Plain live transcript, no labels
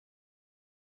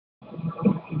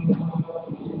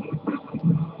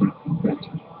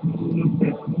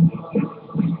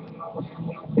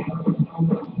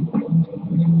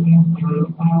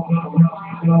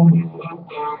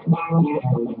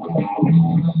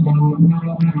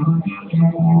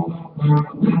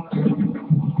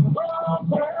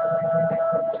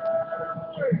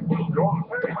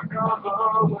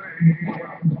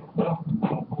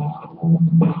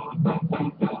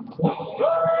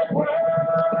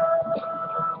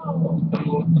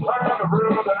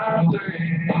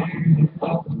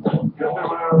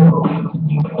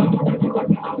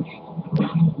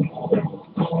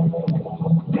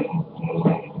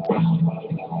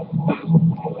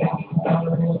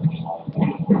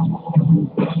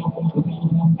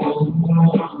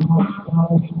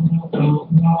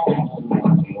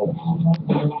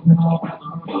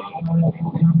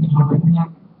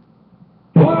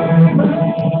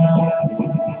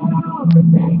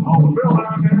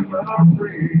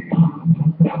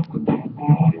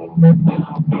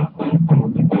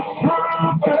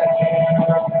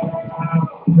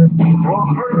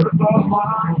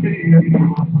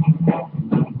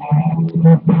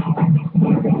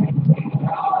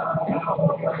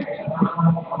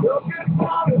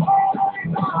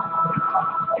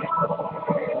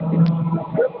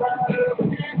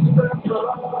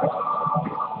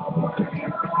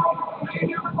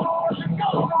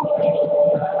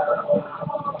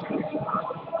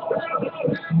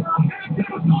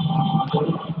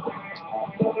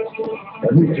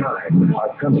Every time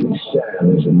our country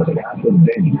stands in the path of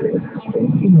danger,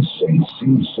 an instinct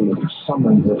seems to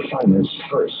summon the finest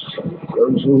first,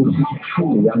 those who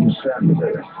truly understand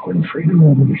it. When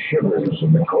freedom shivers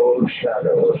in the cold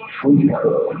shadow of true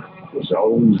peril, it's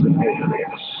always the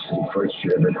patriots who first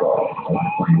hear the call.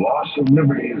 When loss of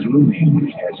liberty is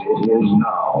looming, as it is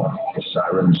now, the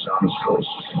siren sounds first.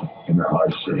 In the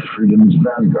hearts of freedom's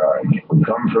vanguard, who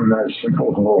come from their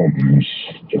simple homes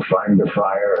to find the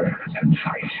fire and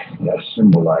fight that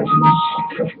symbolizes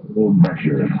the full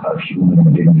measure of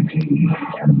human dignity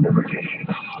and liberty.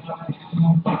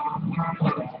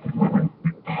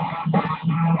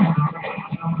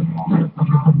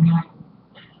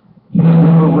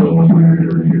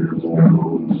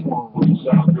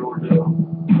 South Georgia.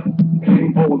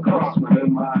 Ain't full of crossmen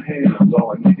in my hands,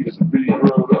 all I need is to be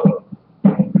rode up.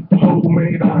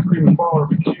 Homemade ice cream and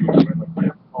barbecue in the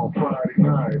pit on Friday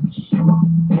nights.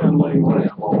 10-lane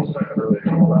lamp on Saturday,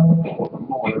 right before the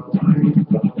morning.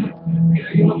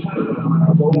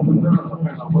 I've opened up and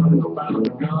I learned about the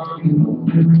gun.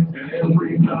 And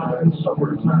every night,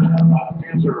 summertime, I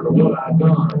answer to what I've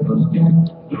done.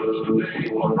 Today,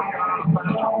 what I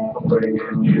found, the way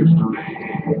it used to be.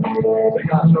 They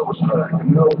got no respect and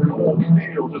no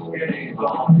steal, just games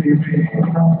on TV.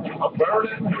 A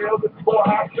burning hill before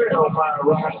I feel my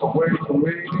rights away from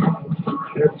me.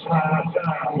 It's high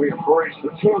time we embrace the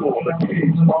tool that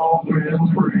keeps all men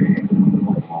free.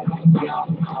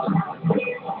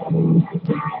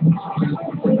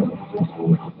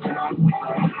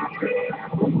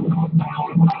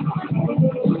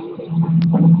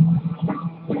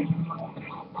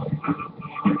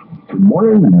 Good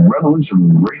morning, Revolution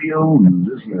Radio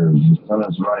listeners. The sun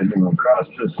is rising across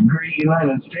this great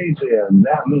United States, and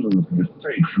that means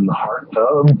straight from the heart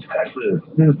of Texas.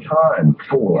 It's time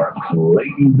for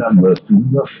Clayton Douglas,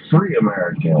 the Free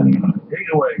American. Take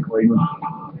it away, Clayton.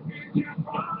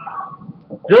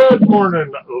 Good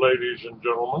morning, ladies and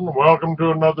gentlemen. Welcome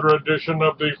to another edition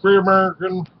of the Free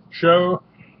American Show.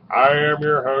 I am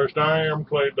your host. I am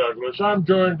Clay Douglas. I'm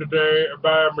joined today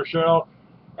by Michelle.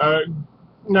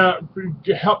 Now,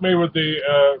 help me with the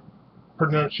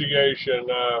pronunciation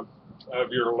of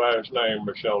your last name,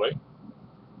 Michelli.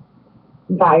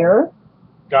 Geyve.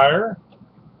 Geyve?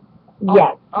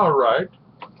 Yes. All right.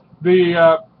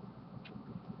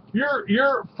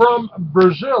 You're from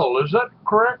Brazil, is that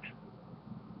correct?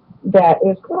 That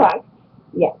is correct.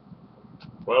 Yes.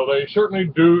 Well, they certainly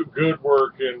do good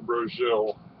work in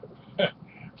Brazil.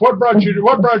 What brought you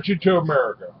to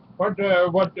America? What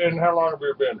and how long have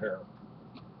you been here?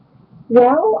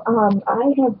 Well,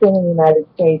 I have been in the United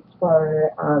States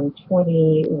for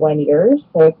 21 years,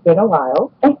 so it's been a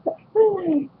while. And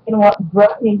what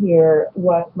brought me here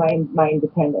was my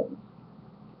independence.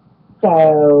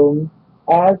 So,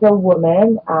 as a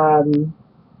woman,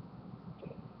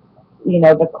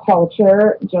 the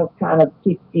culture just kind of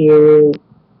keeps you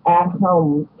at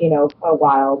home, for a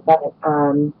while. But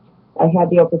I had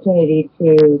the opportunity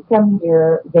to come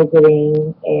here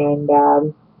visiting, and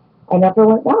I never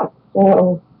went back.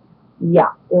 So,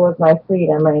 yeah, it was my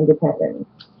freedom, my independence.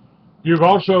 You've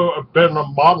also been a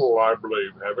model, I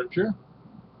believe, haven't you?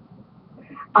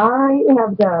 I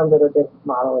have done a little bit of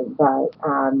modeling, but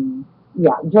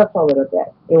yeah, just a little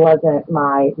bit. It wasn't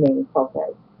my main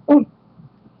focus.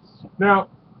 Now,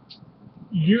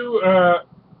 you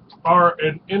are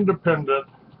an independent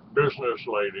business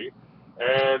lady,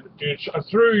 and it's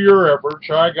through your efforts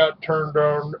I got turned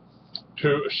on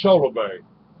to Solavei.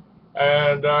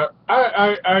 And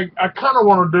I kind of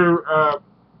want to do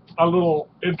a little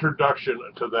introduction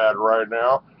to that right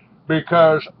now,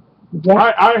 because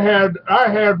Yeah. I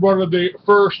had one of the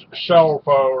first cell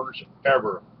phones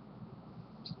ever.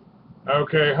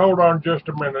 Okay, hold on just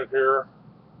a minute here.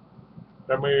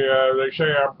 Let me. They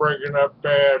say I'm breaking up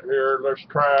bad here. Let's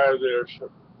try this.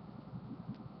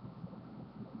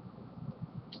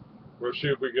 We'll see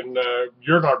if we can.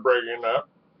 You're not breaking up.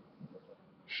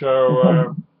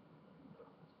 So,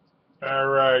 all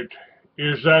right.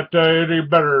 Is that any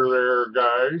better there,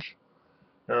 guys?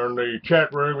 In the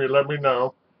chat room, you let me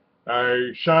know. I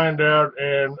signed out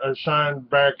and I signed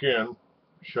back in.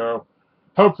 So,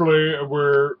 hopefully,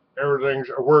 everything's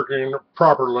working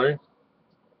properly.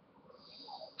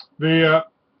 The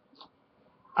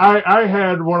I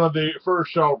had one of the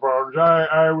first cell phones.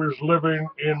 I was living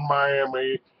in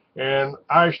Miami, and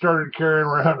I started carrying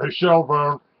around a cell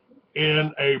phone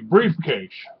in a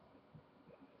briefcase.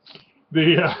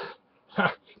 The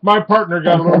my partner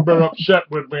got a little bit upset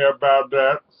with me about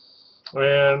that,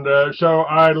 and so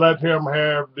I let him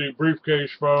have the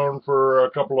briefcase phone for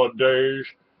a couple of days,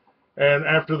 and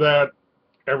after that,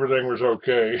 everything was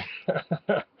okay.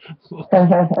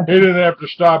 He didn't have to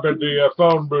stop at the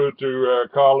phone booth to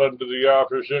call into the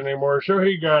office anymore, so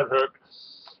he got hooked.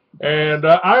 And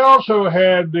I also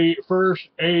had the first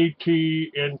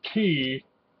AT&T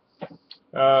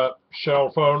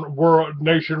cell phone, world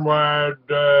nationwide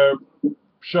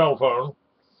cell phone.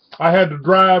 I had to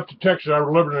drive to Texas. I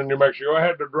was living in New Mexico. I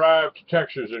had to drive to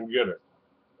Texas and get it.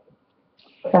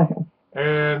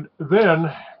 And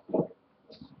then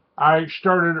I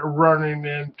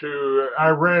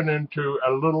ran into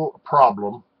a little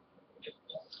problem,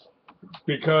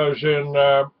 because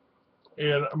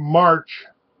in March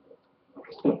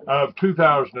of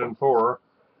 2004,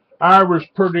 I was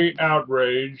pretty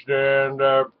outraged, and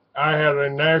I had a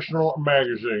national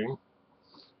magazine.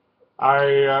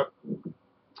 I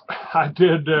I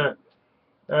did.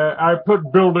 I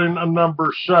put building a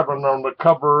number 7 on the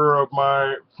cover of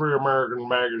my Free American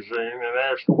magazine and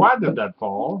asked, why did that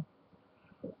fall?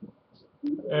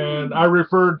 And I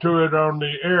referred to it on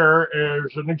the air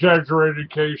as an exaggerated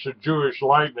case of Jewish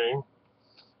lightning.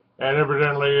 And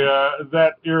evidently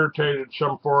that irritated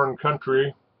some foreign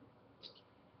country.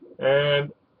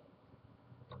 And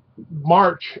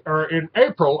in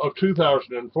April of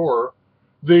 2004,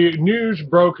 the news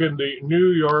broke in the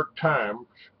New York Times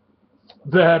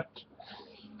that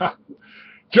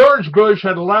George Bush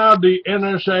had allowed the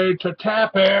NSA to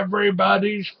tap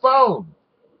everybody's phone.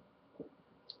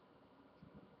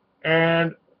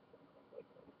 And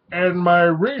in my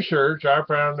research, I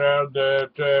found out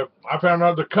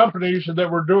the companies that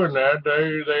were doing that,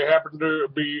 they happened to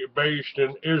be based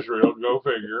in Israel, go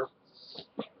figure.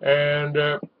 And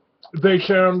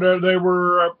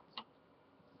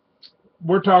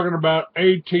we're talking about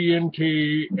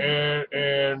AT&T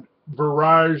and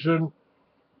Verizon.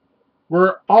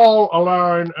 We're all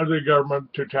allowing the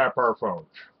government to tap our phones.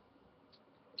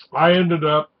 I ended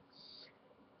up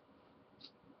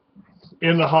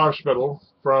in the hospital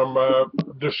from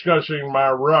discussing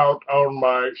my route on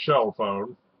my cell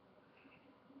phone.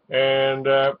 And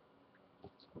a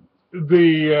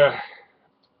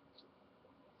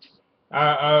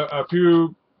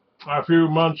few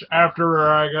months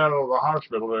after I got out of the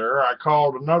hospital there, I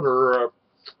called another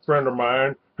friend of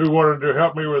mine who wanted to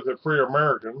help me with the Free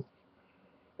American,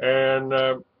 and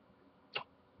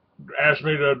asked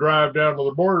me to drive down to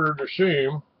the border to see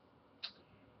him.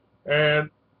 And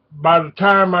by the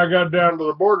time I got down to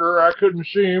the border, I couldn't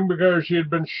see him because he had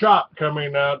been shot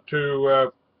coming out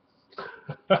to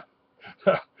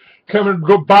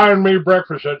buying me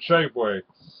breakfast at Safeway.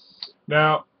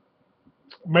 Now,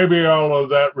 maybe all of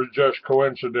that was just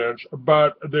coincidence,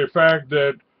 but the fact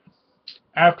that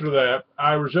after that,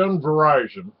 I was on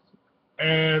Verizon,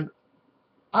 and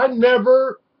I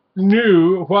never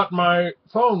knew what my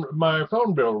phone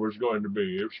bill was going to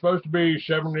be. It was supposed to be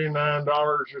 $79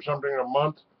 or something a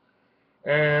month,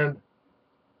 and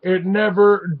it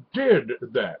never did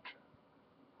that.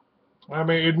 I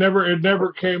mean, it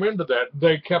never came into that.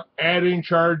 They kept adding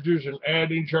charges, and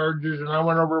I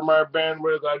went over my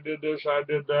bandwidth. I did this, I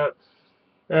did that,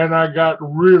 and I got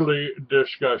really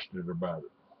disgusted about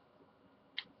it.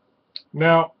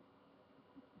 Now,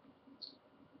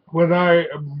 when I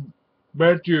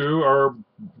met you, or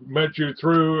met you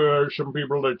through some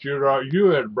people that you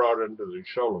had brought into the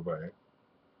Solavei.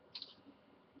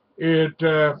 It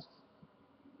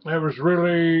was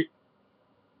really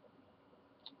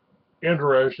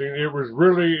interesting. It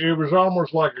was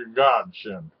almost like a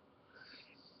godsend,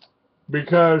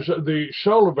 because the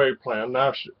Solavei plan.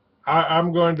 Now,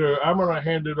 I'm going to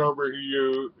hand it over to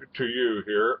you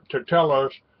here to tell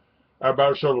us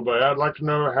about Solavei. I'd like to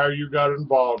know how you got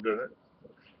involved in it,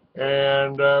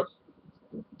 and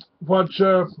what's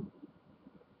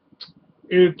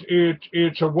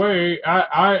it's a way. As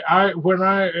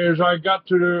I got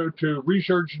to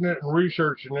researching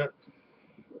it,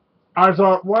 I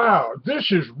thought, wow,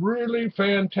 this is really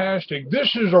fantastic.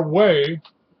 This is a way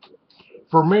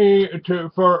for me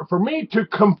to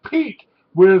compete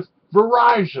with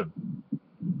Verizon.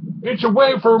 It's a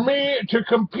way for me to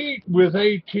compete with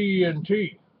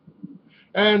AT&T.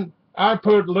 And I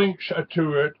put links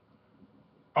to it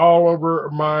all over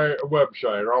my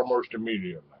website almost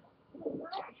immediately.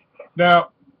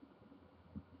 Now,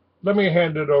 let me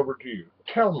hand it over to you.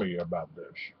 Tell me about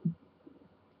this.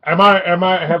 Have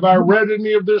I read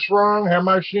any of this wrong? Have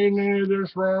I seen any of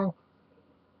this wrong?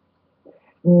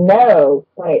 No,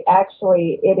 wait,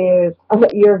 actually, it is,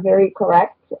 you're very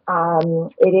correct.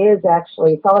 It is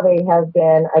actually, Solavei has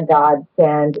been a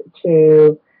godsend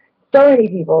to so many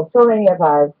people, so many of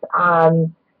us.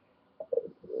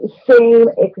 Same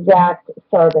exact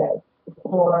service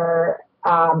for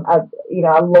a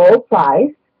low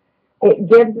price. It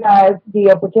gives us the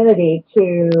opportunity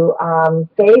to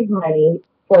save money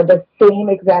for the same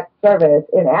exact service,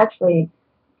 and actually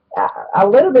a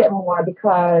little bit more,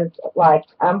 because like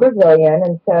I'm Brazilian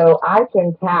and so I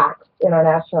can tax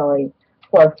internationally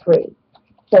for free.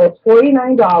 So it's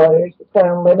 $49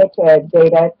 for unlimited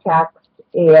data, text,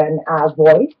 and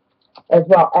voice, as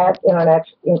well as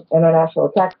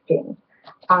international texting.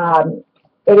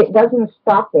 It doesn't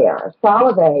stop there.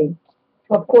 Solavei,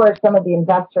 of course, some of the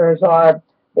investors are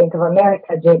Bank of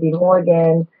America, JP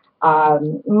Morgan,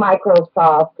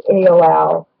 Microsoft,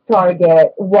 AOL,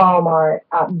 Target, Walmart,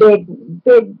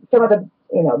 some of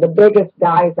the biggest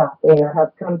guys out there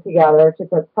have come together to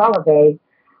put Solavei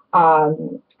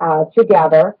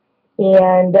together.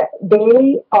 And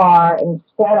they are,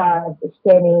 instead of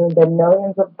spending the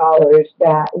millions of dollars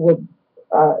that would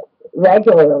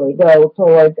regularly go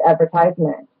towards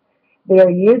advertisement, they are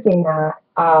using that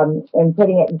and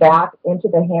putting it back into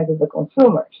the hands of the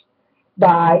consumers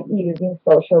by using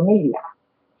social media.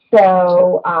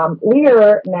 So we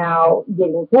are now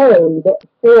getting paid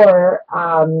for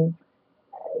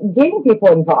getting people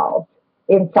involved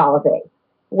in Solavei.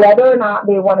 Whether or not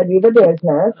they want to do the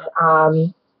business,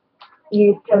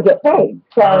 you still get paid.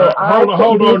 So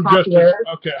hold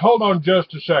on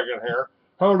just a second here.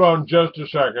 Hold on just a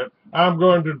second. I'm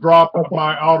going to drop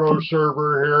my auto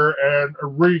server here and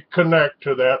reconnect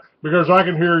to that, because I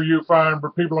can hear you fine,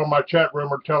 but people on my chat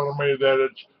room are telling me that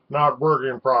it's not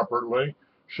working properly.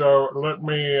 So let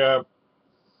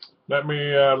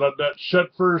that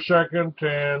sit for a second,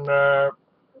 and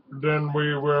then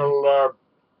we will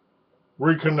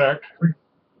reconnect,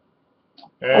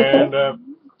 and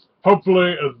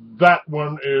hopefully that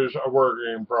one is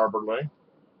working properly.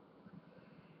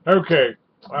 Okay.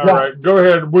 All right. Go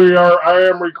ahead. I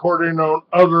am recording on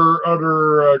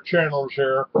other channels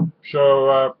here,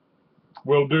 so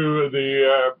we'll do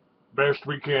the best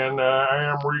we can. I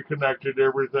am reconnected.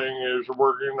 Everything is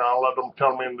working. I'll let them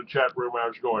tell me in the chat room how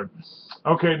it's going.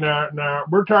 Okay. Now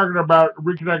we're talking about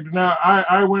reconnecting. Now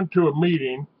I went to a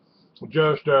meeting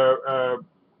just a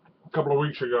couple of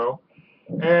weeks ago,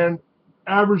 and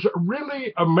I was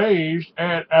really amazed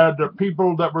at the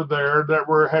people that were there that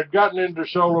had gotten into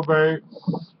Solavei,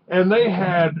 and they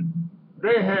had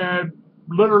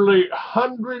literally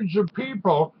hundreds of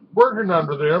people working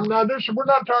under them. Now, we're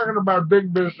not talking about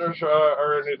big business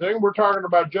or anything. We're talking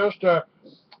about just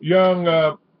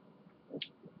young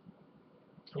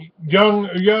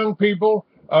people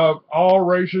of all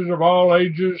races, of all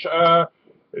ages,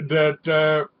 that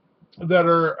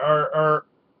are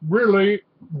really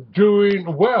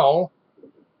doing well.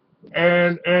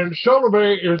 And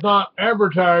Solavei is not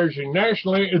advertising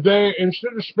nationally. They,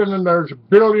 instead of spending those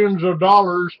billions of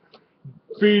dollars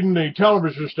feeding the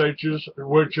television stations,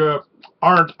 which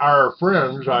aren't our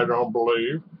friends, I don't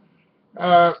believe,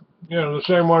 the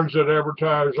same ones that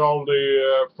advertise all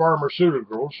the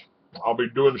pharmaceuticals. I'll be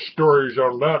doing stories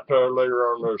on that later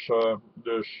on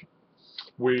this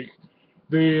week.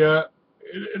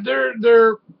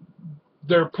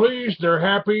 They're pleased, they're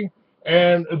happy,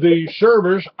 and the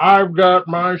service, I've got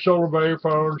my Solavei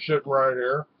phone sitting right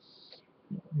here.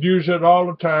 Use it all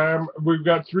the time. We've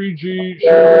got 3G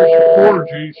service,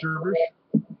 4G service.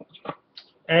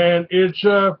 and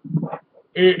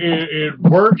it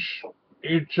works.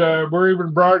 It's we're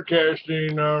even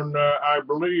broadcasting on I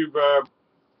believe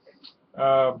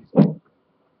uh,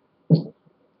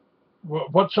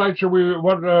 what sites are we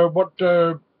what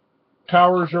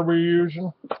towers are we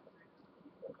using?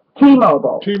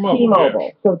 T-Mobile. T-Mobile, T-Mobile.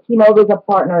 yes. So T-Mobile is a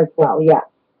partner as well. Yes.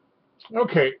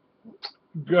 Okay,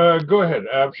 go ahead.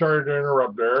 I'm sorry to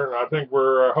interrupt there, and I think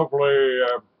we're hopefully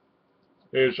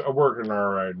it's working all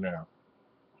right now.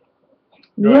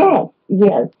 Yes.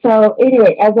 Yes. So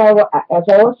anyway, as I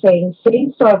was saying,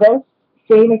 same service,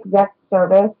 same exact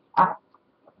service.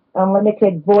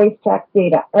 Unlimited voice text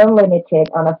data, unlimited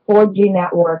on a 4G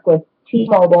network with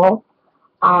T-Mobile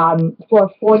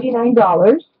for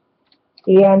 $49.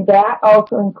 And that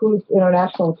also includes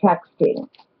international texting.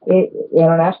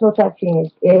 International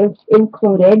texting is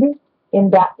included in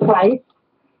that price.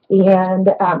 And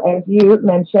as you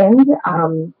mentioned,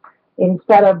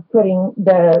 instead of putting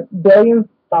the billions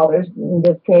of dollars, in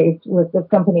this case with this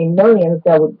company, millions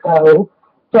that would go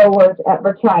towards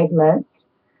advertisements,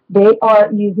 they are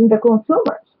using the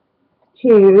consumers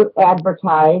to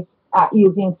advertise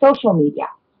using social media.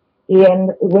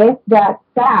 And with that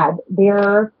said,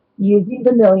 they're using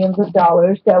the millions of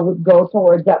dollars that would go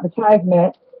towards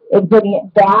advertisement and putting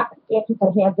it back into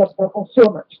the hands of the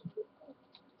consumers.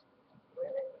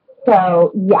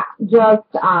 So yeah, just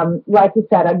like you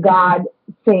said, a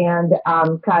godsend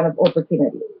kind of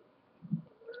opportunity.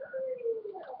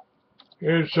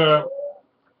 It's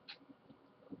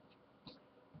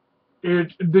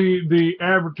it's the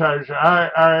advertising.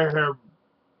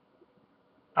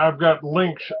 I've got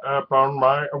links up on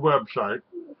my website,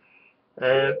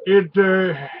 and it's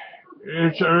a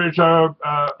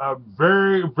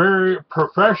very very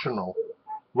professional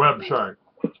website.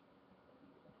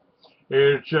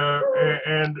 It's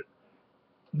and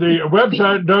the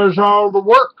website does all the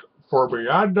work for me.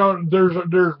 I don't. There's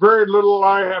very little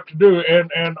I have to do,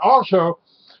 and also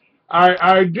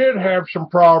I did have some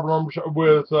problems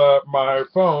with my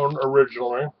phone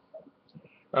originally.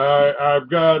 I've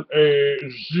got a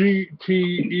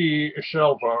ZTE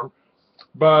cell phone,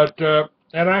 but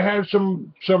and I had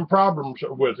some problems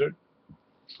with it,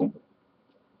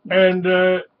 and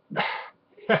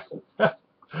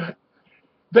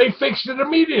they fixed it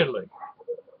immediately.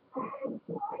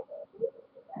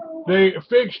 They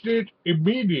fixed it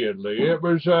immediately. It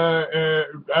was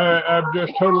I'm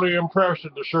just totally impressed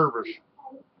at the service.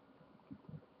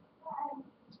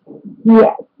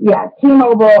 Yes, yeah.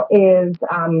 T-Mobile is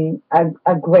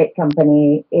a great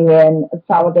company, and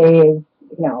Solavei is,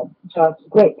 just a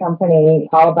great company,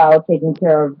 all about taking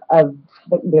care of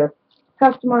their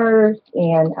customers.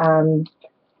 And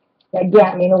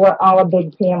again, we're all a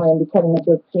big family and becoming a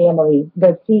big family.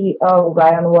 The CEO,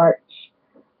 Ryan Worch,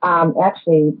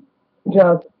 actually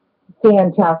just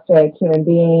fantastic human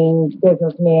being,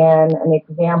 businessman, an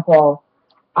example.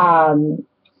 Um,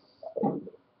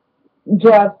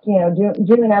 just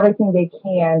doing everything they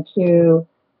can to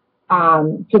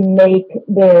make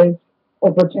this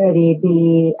opportunity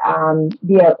be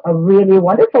a really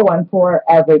wonderful one for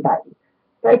everybody.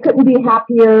 So I couldn't be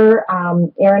happier.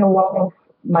 Aaron Wolf,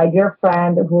 my dear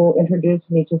friend who introduced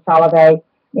me to Solavei,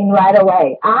 right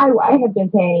away. I had been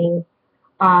paying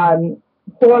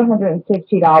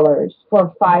 $460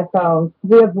 for 5 phones,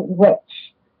 three of which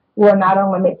were not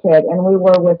unlimited, and we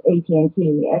were with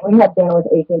AT&T, and we had been with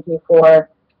AT&T for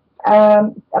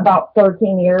about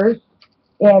 13 years.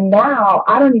 And now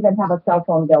I don't even have a cell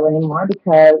phone bill anymore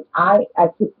because I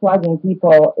keep plugging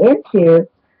people into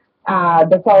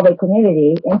the Solavei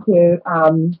community, into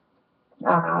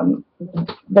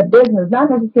the business.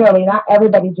 Not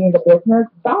everybody's doing the business,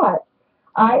 but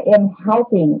I am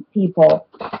helping people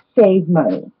save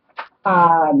money.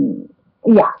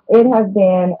 Yeah, it has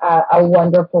been a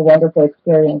wonderful, wonderful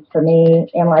experience for me.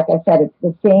 And like I said, it's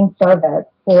the same service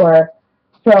for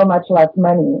so much less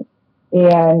money.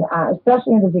 And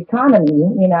especially in this economy,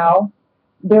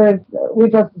 we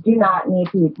just do not need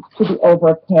to be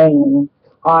overpaying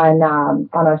on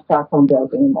our cell phone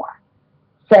bills anymore.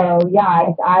 So yeah,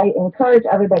 I encourage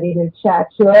everybody to check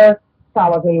your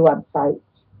Solavei website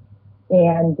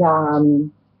and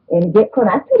get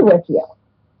connected with you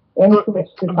and switch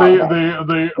to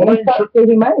Solavei. And start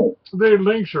saving money. The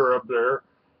links are up there,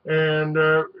 and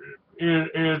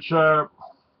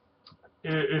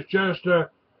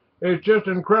it's just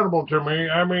incredible to me.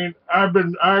 I mean, I've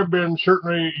been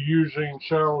certainly using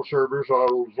cell service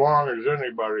as long as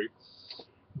anybody,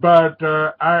 but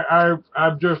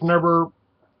I've just never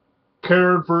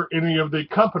cared for any of the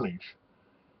companies.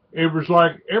 It was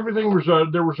like everything was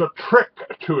there was a trick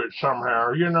to it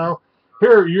somehow.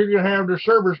 Here you can have the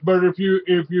service, but if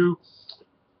you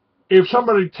if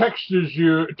somebody texts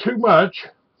you too much,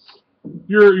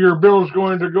 your bill is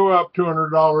going to go up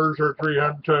 $200 or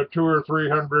 $300 to $200 or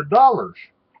 $300.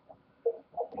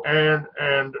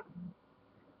 And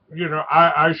you know,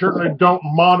 I certainly don't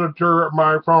monitor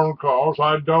my phone calls.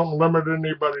 I don't limit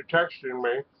anybody texting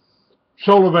me.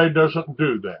 Solavei doesn't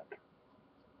do that.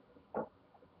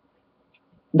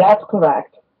 That's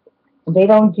correct. They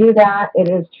don't do that. It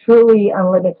is truly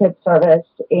unlimited service.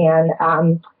 And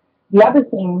the other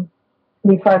thing,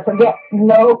 before I forget,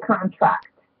 no contract.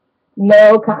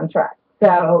 No contract.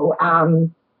 So,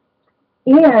 and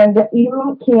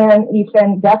you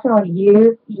can definitely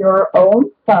use your own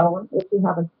phone if you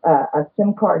have a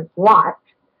SIM card slot.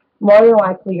 More than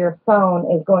likely, your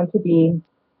phone is going to be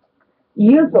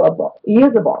usable.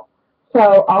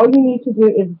 So all you need to do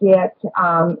is get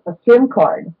a SIM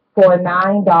card for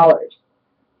 $9.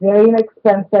 Very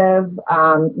inexpensive.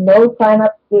 No sign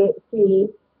up fee.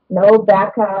 No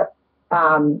backup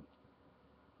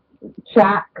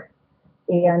check.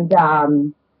 And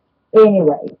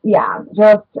anyway, yeah,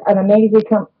 just an amazing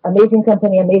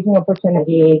company, amazing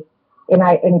opportunity, and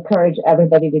I encourage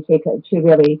everybody to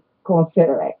really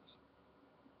consider it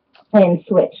and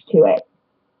switch to it.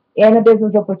 And a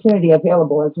business opportunity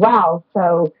available as well,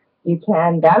 so you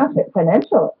can benefit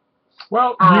financially.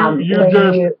 Well,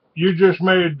 you just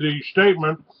made the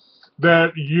statement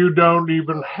that you don't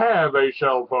even have a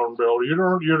cell phone bill.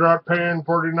 You're not paying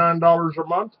 $49 a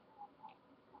month.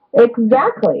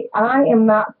 Exactly. I am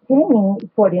not paying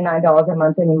 $49 a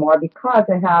month anymore because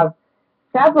I have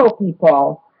several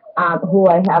people who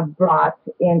I have brought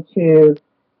into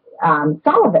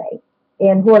Solavei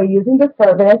and who are using the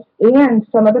service, and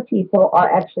some of the people are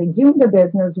actually doing the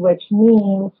business, which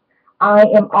means I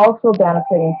am also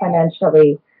benefiting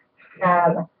financially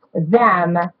from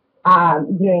them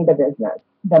doing the business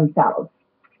themselves.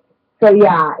 So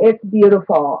yeah, it's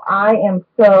beautiful. I am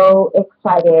so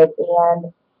excited,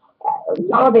 and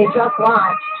Solavei just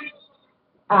launched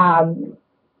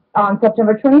on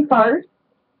September 21st,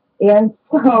 and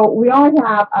so we only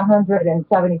have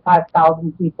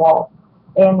 175,000 people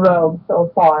enrolled so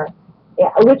far,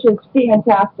 which is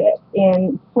fantastic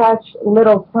in such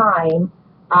little time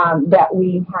that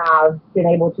we have been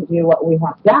able to do what we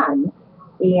have done.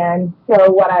 And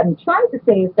so what I'm trying to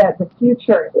say is that the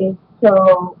future is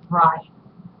so bright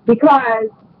because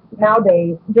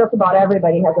nowadays just about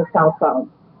everybody has a cell phone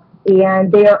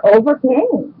and they are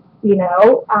overpaying, you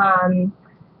know.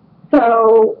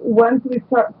 So once we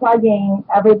start plugging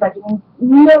everybody,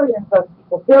 millions of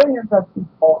people, billions of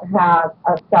people have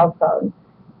a cell phone.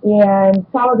 And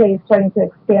Solavei is starting to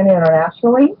expand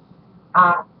internationally,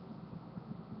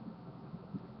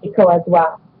 Mexico as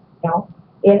well, you know,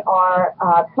 and are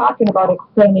talking about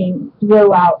expanding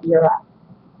throughout Europe.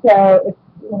 So if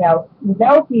you know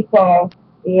people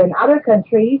in other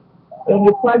countries and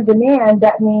you plug them in,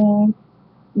 that means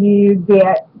you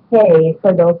get paid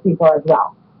for those people as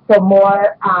well. So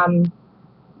more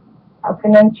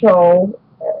financial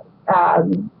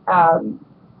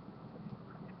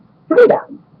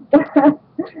freedom.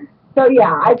 So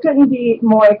yeah, I couldn't be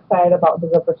more excited about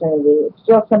this opportunity. It's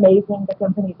just amazing. The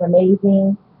company's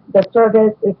amazing. The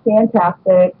service is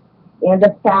fantastic. And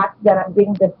the fact that I'm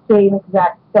getting the same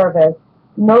exact service,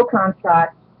 no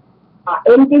contract,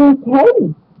 and getting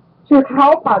paid to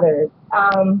help others.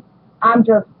 I'm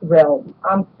just thrilled.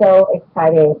 I'm so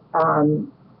excited.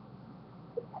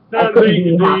 I couldn't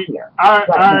be happier.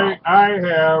 I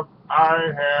have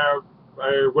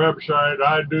a website.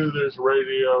 I do this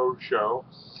radio show,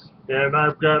 and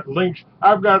I've got links.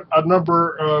 I've got a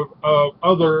number of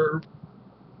other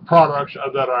products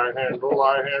that I handle.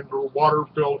 I handle water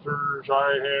filters.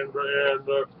 And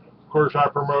of course, I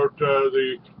promote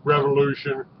the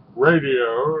Revolution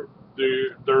Radio.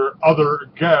 There are other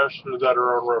guests that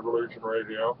are on Revolution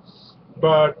Radio,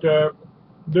 but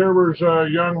there was a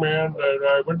young man that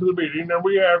I went to the meeting, and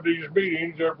we have these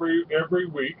meetings every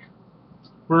week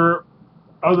where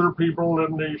other people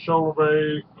in the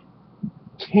Solavei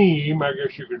team, I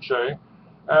guess you could say,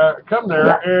 come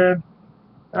there.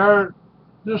 And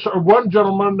this one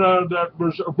gentleman that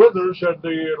was with us at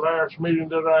the last meeting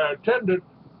that I attended,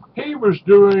 he was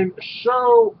doing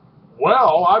so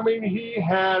well. I mean, he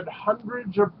had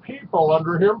hundreds of people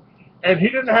under him, and he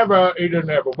didn't have a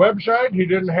website. He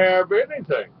didn't have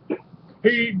anything.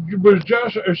 He was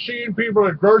just seeing people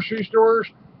at grocery stores,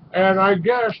 and I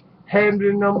guess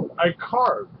handing them a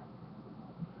card.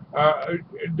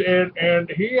 And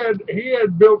he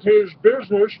had built his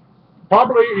business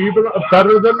probably even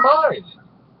better than mine.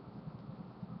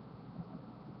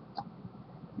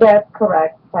 That's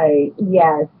correct.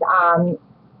 Yes.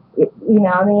 You know,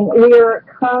 I mean, we're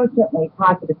constantly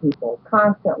talking to people,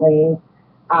 constantly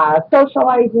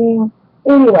socializing.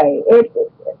 Anyway,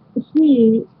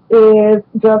 he is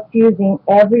just using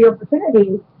every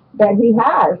opportunity that he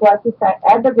has, like you said,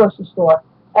 at the grocery store,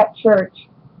 at church,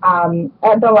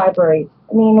 at the library.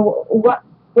 I mean,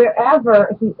 wherever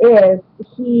he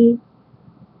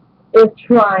is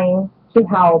trying to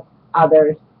help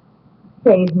others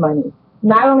save money.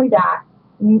 Not only that,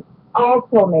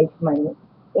 also makes money.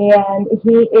 And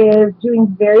he is doing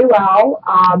very well.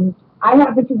 I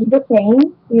happen to do the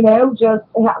same, you know,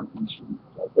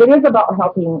 it is about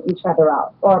helping each other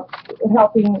out or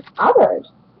helping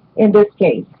others in this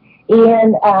case.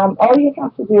 And all you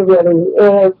have to do really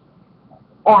is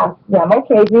ask them,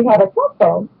 okay, do you have a cell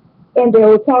phone? And they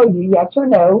will tell you yes or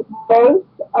no. Most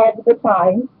of the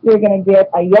time, you're going to get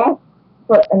a yes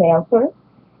for an answer.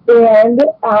 And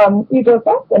you just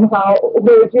ask them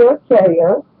where's your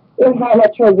carrier and how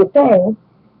much are you paying,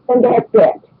 and that's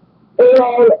it.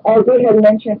 And as we had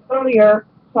mentioned earlier,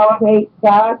 Solavei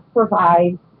does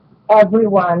provide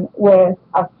everyone with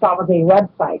a Solavei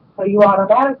website. So you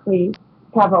automatically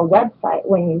have a website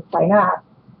when you sign up,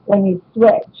 when you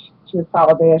switch to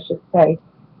Solavei, I should say.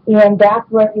 And that's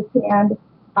where you send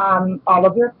all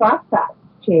of your prospects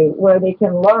to, where they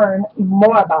can learn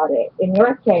more about it. In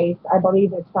your case, I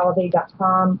believe it's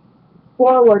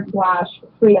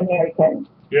solavei.com/free American.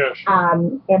 Yes.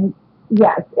 And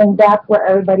yes, and that's where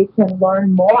everybody can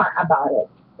learn more about it.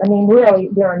 I mean, really,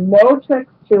 there are no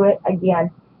tricks to it.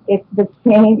 Again, it's the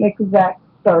same exact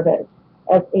service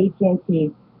as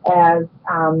AT&T, as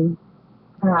uh,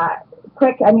 I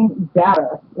mean,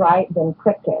 better, right, than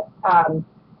Cricket,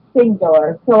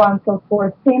 Singular, so on and so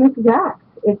forth. Same exact.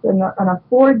 It's on a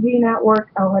 4G network,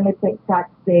 unlimited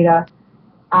text data,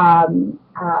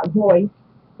 voice,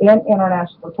 and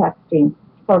international texting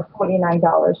for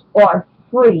 $49 or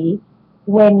free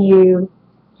when you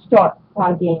start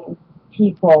plugging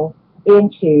people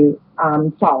into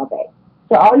Solavei.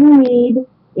 So all you need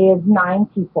is 9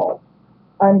 people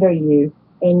under you,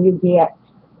 and you get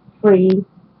free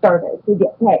service. You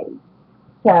get paid.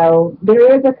 So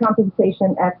there is a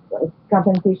compensation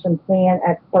plan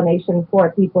explanation for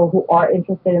people who are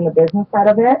interested in the business side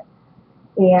of it.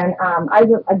 And I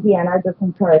just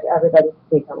encourage everybody to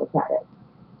take a look at it.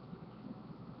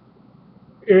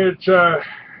 It's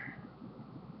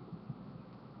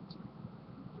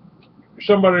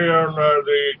somebody on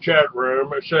the chat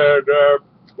room said,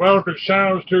 well, if it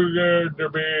sounds too good to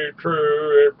be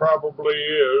true, it probably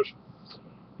is.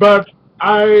 But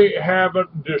I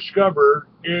haven't discovered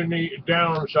any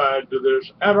downside to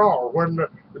this at all. When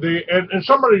and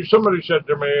somebody said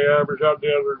to me, I was out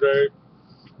the other day,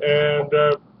 and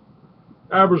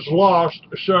I was lost,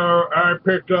 so I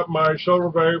picked up my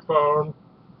Solavei phone.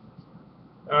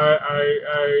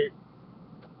 I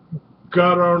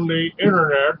got on the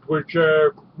internet, which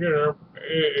it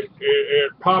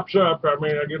pops up. I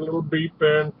mean, I get a little beep,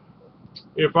 and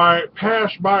if I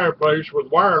pass by a place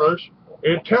with wireless,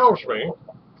 it tells me,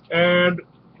 and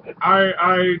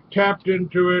I tapped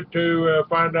into it to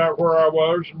find out where I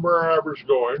was and where I was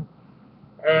going.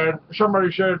 And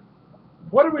somebody said,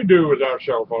 "What do we do with our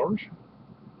cell phones?"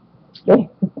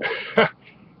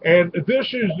 And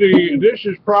this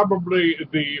is probably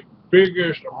the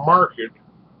biggest market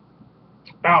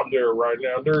out there right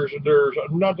now. There's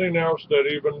nothing else that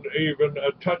even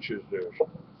touches this.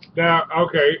 Now,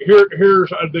 okay, here's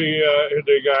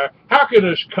the guy. How can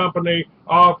this company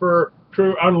offer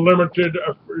true unlimited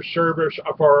service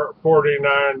for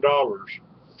 $49?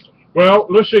 Well,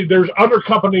 let's see. There's other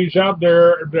companies out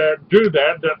there that do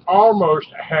that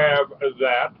almost have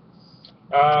that.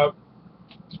 Uh,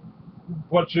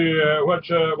 what's the one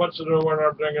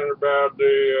I'm thinking about?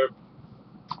 The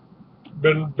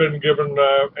been given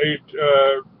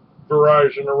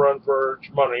Verizon a run for its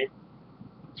money,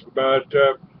 but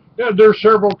yeah, there's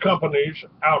several companies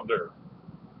out there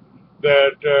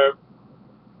that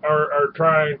are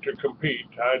trying to compete.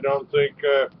 I don't think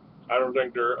they're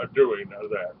doing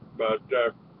that, but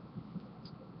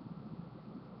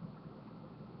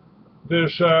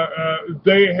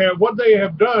what they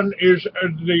have done is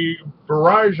the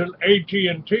Verizon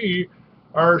AT&T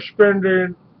are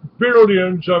spending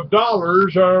billions of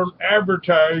dollars on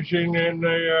advertising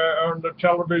on the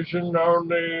television,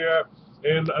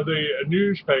 in the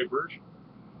newspapers,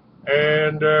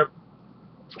 and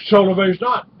Solavei's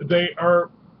not. They are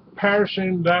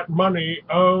passing that money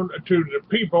on to the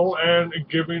people and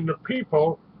giving the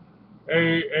people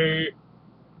a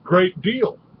great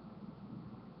deal.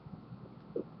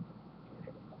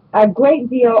 A great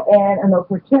deal and an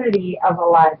opportunity of a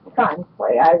lifetime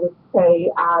play. I would say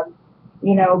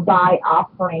by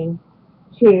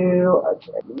to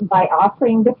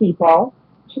offering the people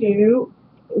to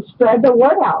spread the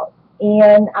word out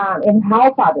and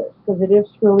help others, because it is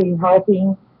truly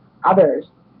helping others.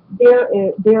 There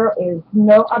is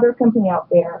no other company out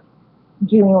there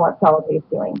doing what Solavei is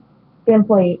doing.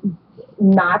 Simply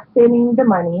not spending the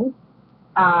money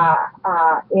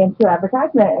into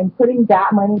advertisement and putting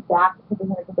that money back to the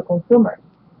hands of the consumers.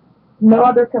 No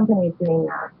other company is doing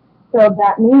that. So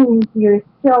that means you're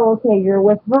still okay. You're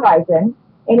with Verizon,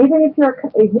 and even if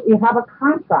you have a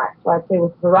contract, let's say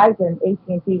with Verizon,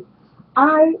 AT&T,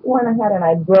 I went ahead and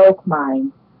I broke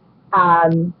mine.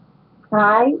 Um,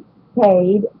 I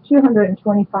paid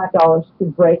 $225 to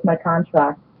break my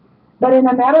contract, but in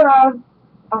a matter of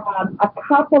a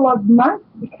couple of months,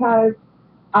 because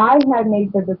I had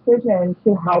made the decision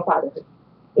to help others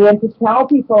and to tell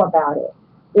people about it.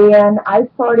 And I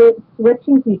started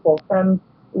switching people from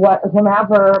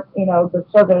whomever, the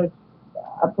service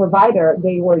provider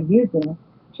they were using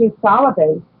to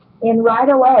Solavei. And right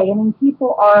away, I mean,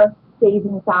 people are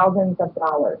saving thousands of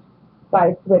dollars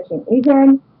by switching,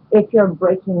 even if you're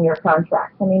breaking your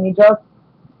contract. I mean, you just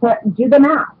do the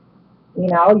math.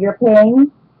 You're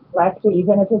paying, let's say,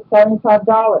 even if it's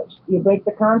 $75, you break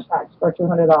the contract for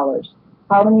 $200.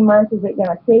 How many months is it going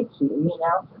to take you?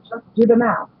 So just do the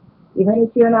math. Even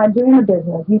if you're not doing a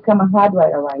business, you come ahead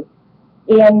right away.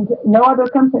 And no other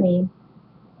company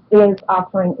is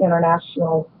offering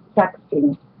international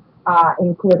texting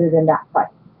included in that price.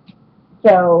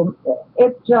 So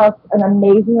it's just an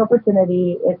amazing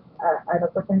opportunity. It's an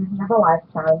opportunity of a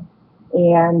lifetime,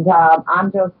 and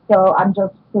I'm just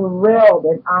thrilled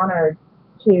and honored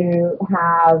to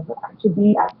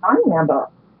be a founding member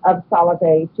of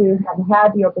Solavei, to have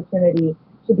had the opportunity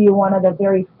to be one of the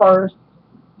very first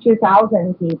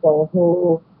 2,000 people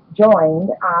who joined.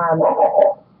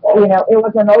 It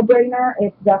was a no-brainer.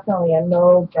 It's definitely a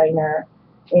no-brainer.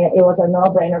 It was a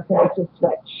no-brainer for me to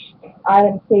switch. I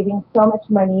am saving so much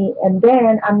money, and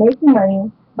then I'm making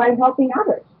money by helping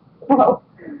others. So,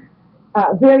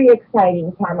 very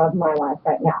exciting time of my life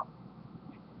right now.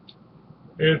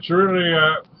 It's really,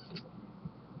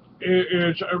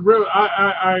 it's a really,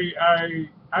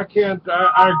 I can't,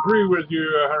 I agree with you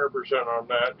 100% on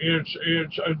that.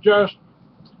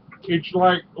 It's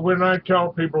like when I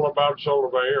tell people about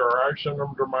Solavei, or I send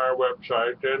them to my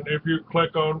website, and if you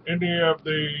click on any of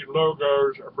the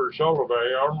logos for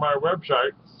Solavei on my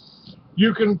website,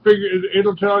 you can figure,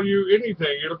 it'll tell you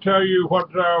anything. It'll tell you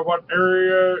what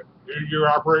area you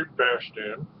operate best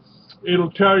in.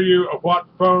 It'll tell you what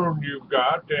phone you've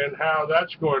got and how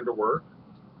that's going to work.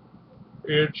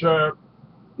 It's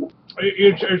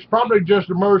it's probably just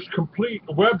the most complete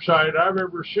website I've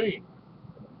ever seen.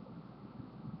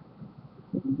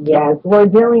 Yes, we're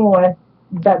dealing with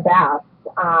the best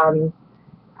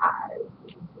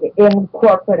in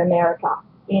corporate America.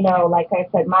 Like I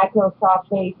said, Microsoft,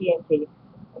 AT&T,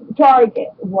 Target,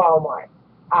 Walmart,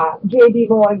 JB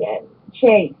Morgan,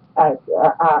 Chase.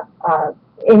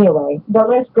 Anyway, the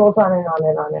list goes on and on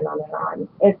and on and on and on.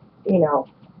 It's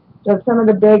just some of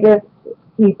the biggest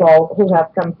people who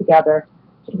have come together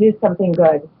to do something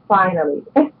good. Finally,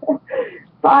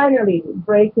 finally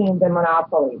breaking the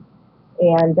monopoly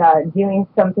and doing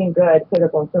something good for the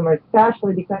consumer,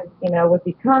 especially because with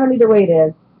the economy the way it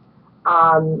is,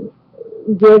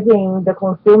 giving the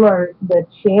consumers the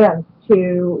chance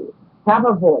to have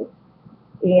a voice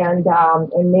and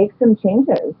make some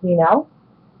changes.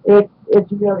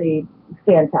 It's really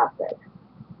fantastic.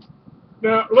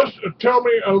 Now, let's tell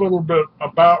me a little bit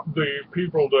about the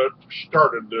people that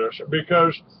started this,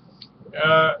 because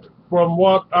uh, from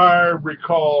what I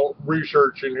recall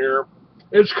researching here,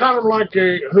 it's kind of like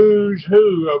a who's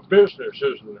who of business,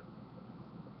 isn't it?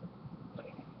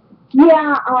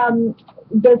 Yeah,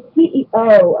 the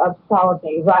CEO of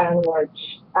Solavei, Ryan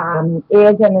Wirch,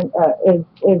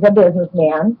 is a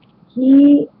businessman.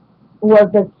 He was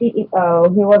the CEO.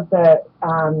 He was the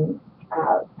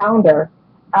founder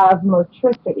of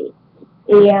Motricity,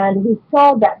 and he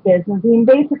sold that business. I mean,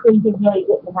 basically, he really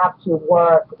didn't have to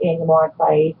work anymore,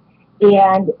 right?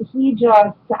 And he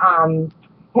just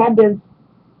had this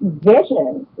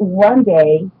vision one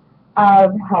day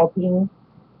of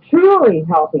truly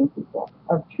helping people.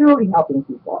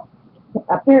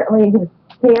 Apparently, his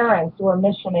parents were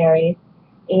missionaries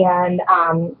and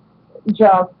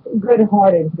just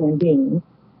good-hearted human beings,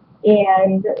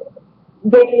 and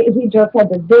he just had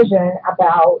this vision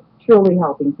about truly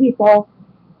helping people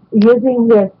using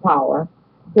his power,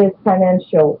 his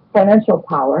financial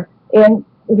power, and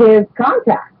his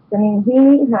contacts. I mean,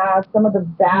 he has some of the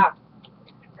best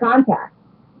contacts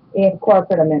in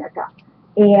corporate America.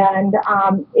 And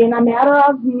in a matter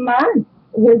of months,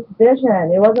 his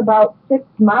vision, it was about 6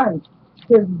 months,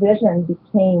 his vision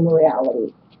became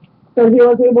reality. So he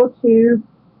was able to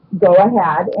go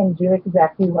ahead and do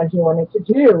exactly what he wanted to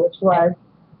do, which was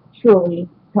truly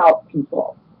help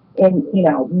people and,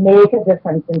 make a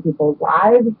difference in people's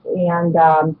lives and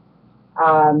um,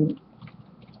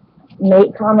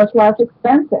 make commerce less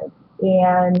expensive.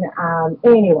 And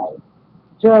anyway,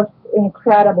 just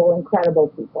incredible, incredible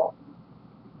people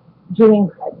doing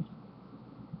good.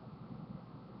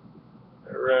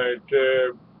 Right.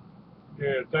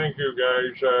 Yeah, thank you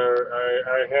guys.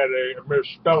 I had a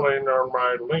misspelling on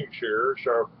my links here,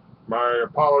 so my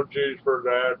apologies for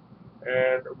that.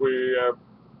 And we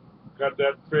got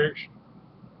that fixed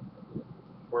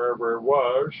wherever it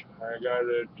was. I got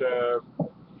it.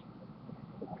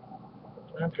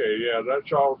 Okay, yeah,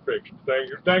 that's all fixed. Thank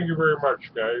you very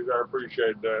much, guys. I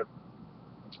appreciate that.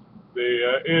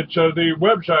 The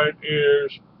website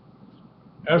is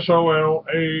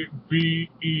solavei.com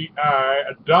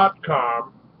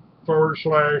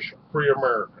 /free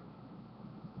American,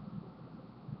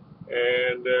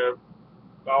 and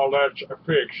all that's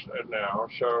fixed now.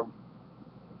 So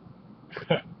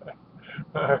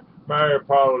my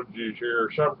apologies here.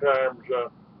 Sometimes,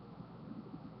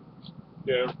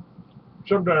 you know,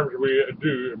 sometimes we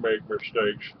do make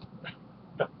mistakes.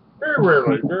 Very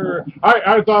rarely.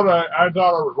 I thought I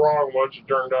was wrong once. It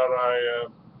turned out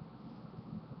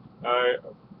I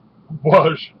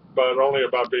was, but only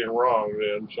about being wrong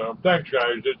then. So thanks,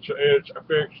 guys. It's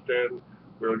fixed, and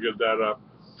we'll get that up.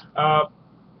 Uh,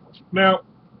 now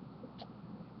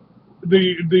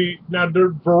the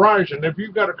Verizon. If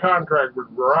you've got a contract with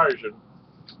Verizon,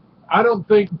 I don't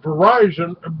think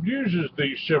Verizon abuses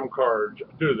these SIM cards,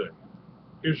 do they?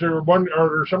 Is there one? Are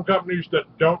there some companies that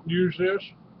don't use this?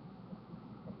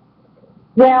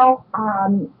 Well,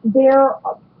 there,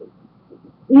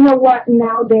 you know what,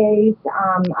 nowadays,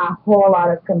 a whole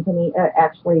lot of companies,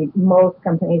 actually, most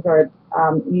companies are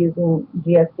using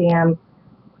GSM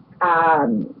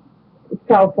um,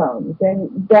 cell phones,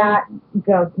 and that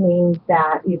just means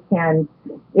that you can,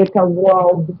 it's a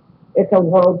it's a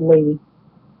worldly,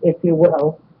 if you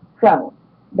will, phone.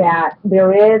 That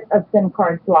there is a SIM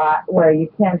card slot where you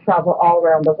can travel all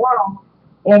around the world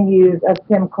and use a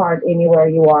SIM card anywhere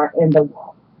you are in the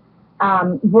world.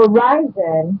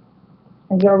 Verizon,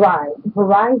 you're right.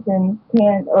 Verizon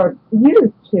can or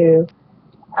used to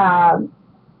um,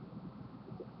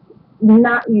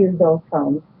 not use those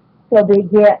phones. So they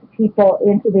get people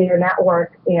into their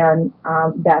network, and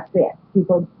that's it.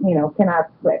 People,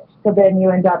 cannot switch. So then you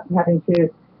end up having to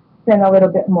spend a little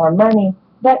bit more money.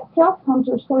 But cell phones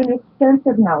are so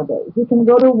inexpensive nowadays. You can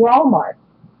go to Walmart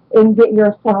and get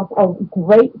yourself a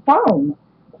great phone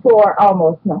for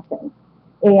almost nothing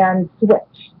and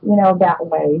switch, that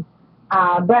way.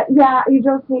 But yeah, you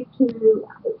just need to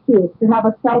have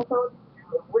a cell phone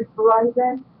with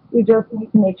Verizon. You just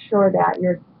need to make sure that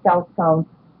your cell phone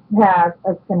has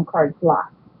a SIM card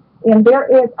slot. And there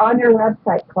is on your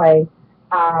website, Clay,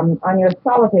 on your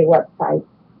Solavei website,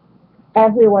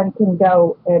 everyone can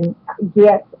go and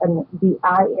get the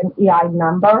IMEI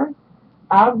number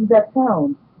of the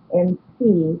phone and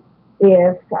see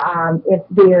if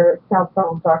their cell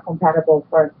phones are compatible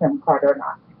for a SIM card or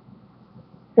not.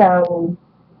 So,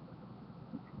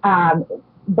 um,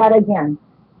 but again,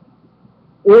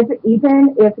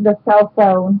 even if the cell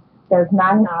phone does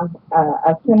not have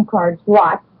a SIM card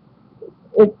slot,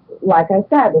 it's like I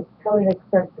said, it's really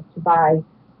expensive to buy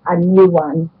a new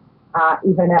one,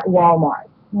 even at Walmart.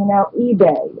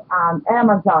 eBay,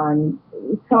 Amazon,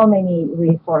 so many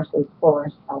resources for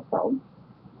cell phones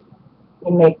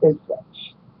and make this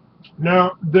switch.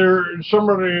 Now, there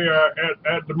somebody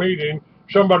at the meeting,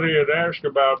 somebody had asked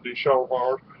about the cell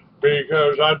phones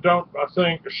because I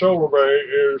think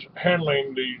Solavei is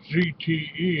handling the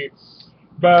ZTE,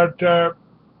 but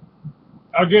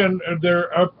again,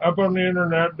 they're up on the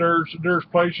internet. There's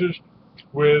places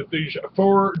with these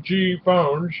 4G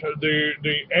phones,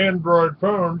 the Android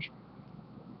phones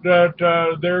that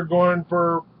they're going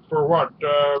for what,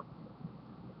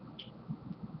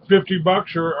 $50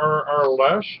 or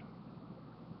less.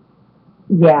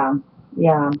 Yeah,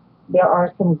 yeah. There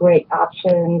are some great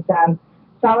options.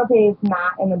 Solitaire is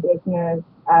not in the business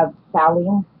of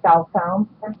selling cell phones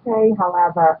per se.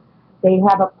 However, they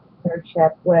have a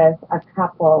partnership with a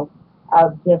couple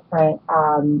of different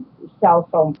cell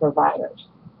phone providers.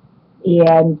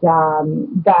 And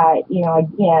but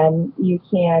again, you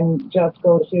can just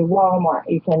go to Walmart.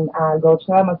 You can go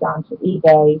to Amazon, to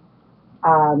eBay,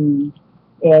 um,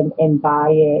 and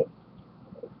buy it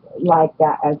like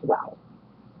that as well.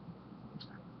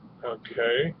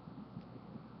 Okay.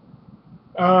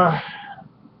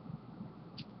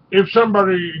 If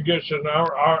somebody gets an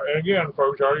again,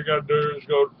 folks, all you got to do is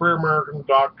go to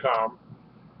freeamerican.com,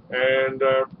 and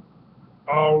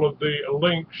all of the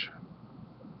links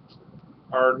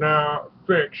are now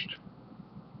fixed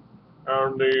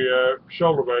on the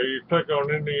Solavei. You click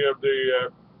on any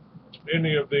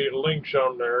of the links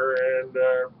on there, and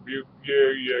you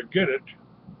get it.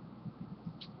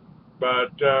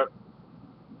 But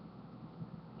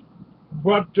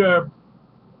what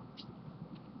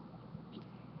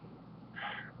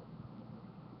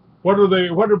what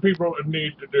do people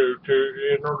need to do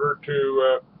in order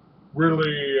to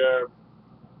really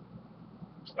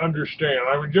understand?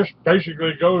 I would just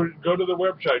basically go to the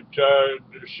website,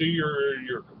 see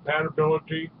your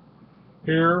compatibility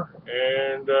here,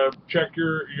 and check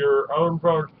your own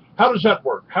phones. How does that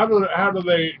work? How do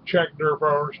they check their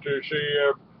phones to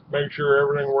see make sure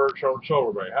everything works on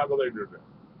Solavei? How do they do that?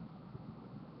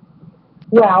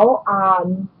 Well,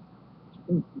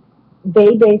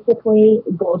 they basically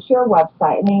go to your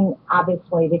website. I mean,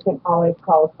 obviously, they can always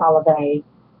call Solavei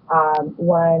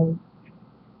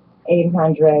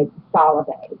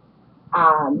 1-800-Solavei,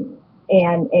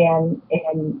 and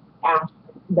ask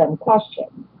them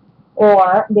questions.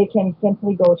 Or they can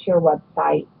simply go to your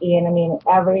website, and I mean,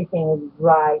 everything is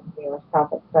right there,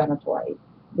 self-explanatory.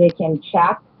 They can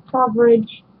check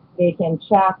coverage, they can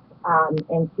check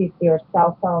and see if their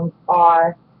cell phones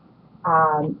are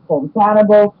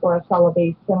compatible for a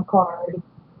Solavei SIM card.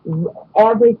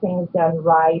 Everything is done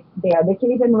right there. They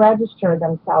can even register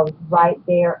themselves right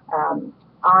there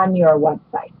on your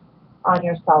website, on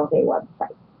your Solavei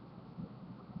website.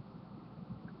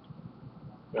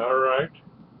 All right.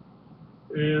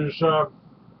 Is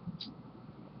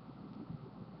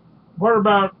what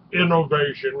about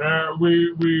innovation?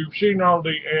 We've seen all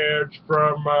the ads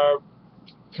from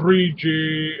 3G,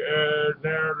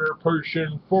 now they're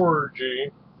pushing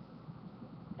 4G.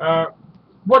 Uh,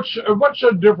 what's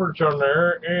the difference on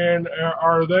there? And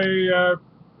are they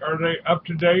up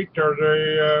to date? Are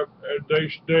they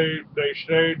stay?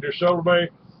 Do Solavei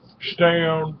stay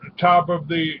on top of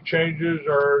the changes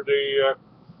or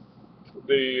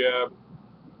the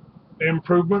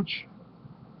improvements?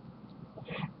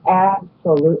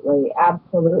 Absolutely,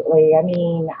 absolutely. I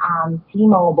mean,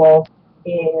 T-Mobile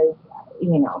is,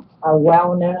 a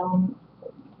well-known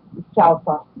cell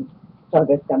phone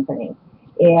service company,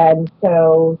 and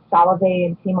so Solavei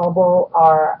and T-Mobile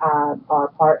are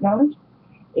partners.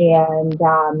 And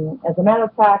as a matter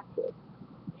of fact,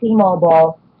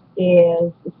 T-Mobile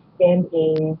is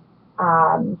spending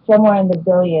somewhere in the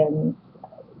billions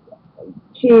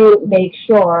to make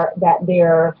sure that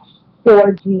their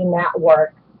 4G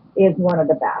network is one of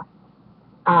the best.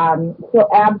 So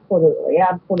absolutely,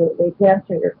 absolutely. To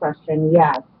answer your question,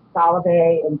 yes,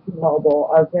 Solavei and T-Mobile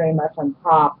are very much on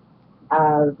top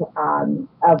of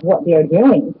what they're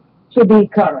doing to be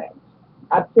current,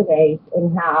 up to date,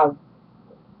 and have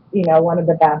one of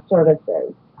the best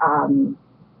services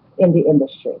in the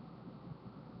industry.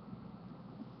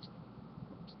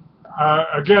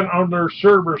 Again, on their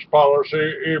service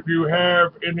policy, if you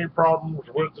have any problems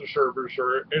with the service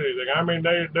or anything, I mean,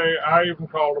 I even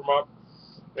called them up,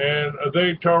 and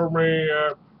they told me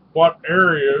what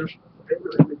areas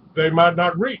they might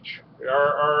not reach,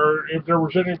 or if there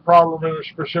was any problem in a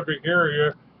specific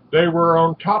area, they were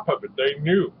on top of it. They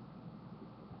knew.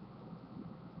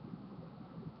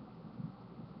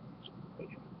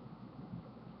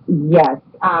 Yes.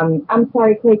 I'm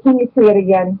sorry, Clay. Can you say it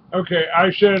again? Okay,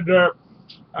 I said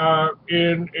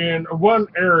in one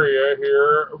area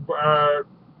here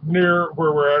near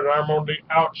where we're at, I'm on the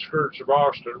outskirts of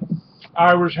Austin.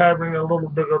 I was having a little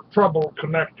bit of trouble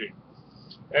connecting,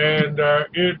 and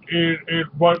it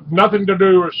was nothing to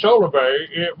do with Solavei.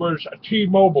 It was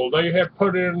T-Mobile. They had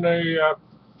put in the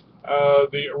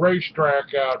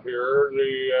racetrack out here,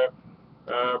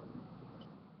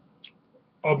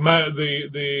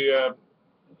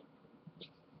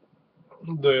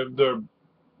 the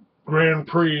Grand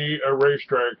Prix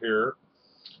racetrack here,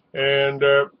 and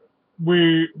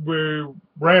we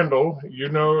Randall, you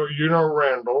know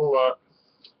Randall.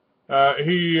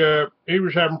 He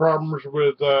was having problems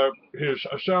with his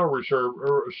cell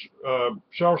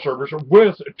service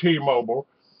with T-Mobile.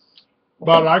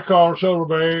 But I called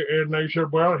Solavei, and they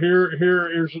said, "Well, there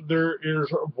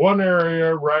is one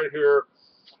area right here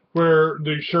where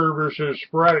the service is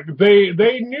sporadic."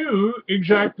 They knew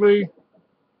exactly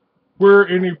where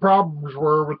any problems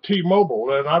were with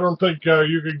T-Mobile, and I don't think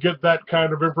you could get that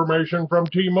kind of information from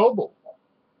T-Mobile.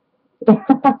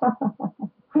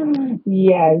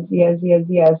 Yes, yes, yes,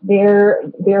 yes. They're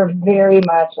very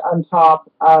much on top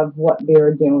of what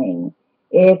they're doing.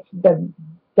 It's the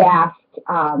best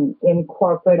in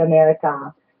corporate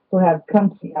America who have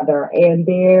come together, and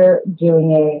they're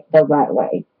doing it the right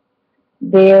way.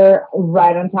 They're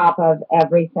right on top of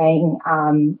everything.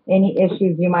 Any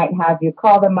issues you might have, you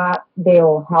call them up, they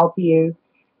will help you.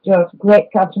 Just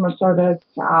great customer service.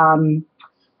 They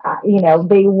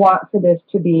want for this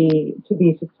to be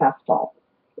successful.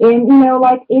 And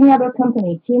like any other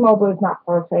company, T-Mobile is not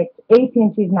perfect.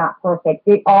 AT&T is not perfect.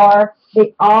 They all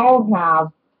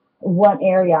have one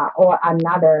area or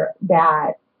another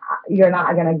that you're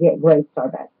not going to get great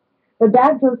service. But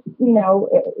that just,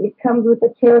 it comes with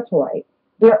the territory.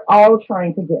 They're all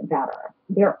trying to get better.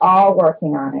 They're all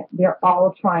working on it. They're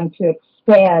all trying to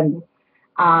expand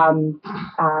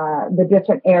the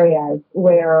different areas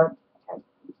where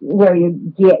you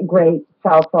get great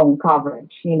cell phone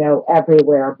coverage,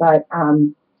 everywhere. But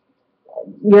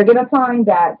you're going to find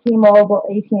that T-Mobile,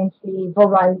 AT&T,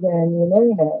 Verizon, you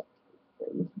name it,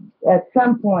 at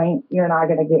some point you're not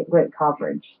going to get great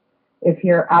coverage if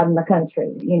you're out in the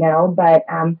country. But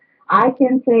I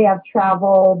can say I've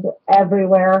traveled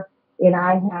everywhere, and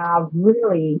I have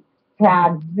really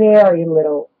had very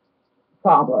little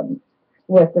problems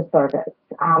with the service.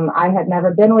 I had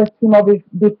never been with T-Mobile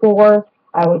before.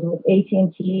 I was with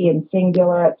AT&T and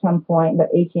Singular at some point,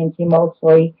 but AT&T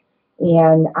mostly.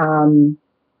 And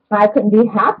I couldn't be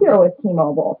happier with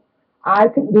T-Mobile. I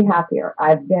couldn't be happier.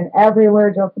 I've been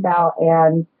everywhere just about,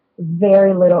 and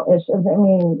very little issues. I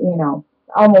mean,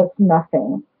 almost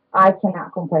nothing. I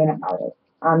cannot complain about it.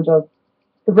 I'm just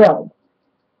thrilled.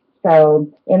 So,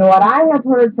 and what I have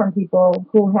heard from people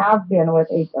who have been with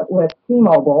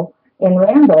T-Mobile, and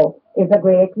Randall is a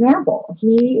great example.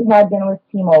 He had been with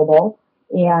T-Mobile,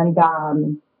 and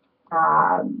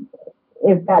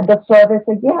is that the service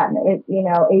again?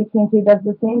 AT&T does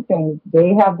the same thing.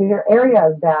 They have their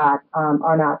areas that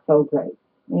are not so great.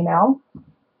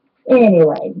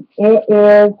 Anyway, it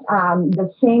is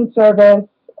the same service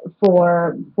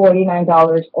for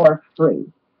 $49 or free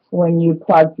when you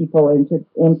plug people into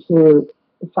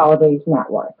Solavei's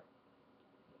network.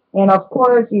 And of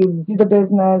course, you do the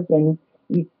business, and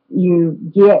you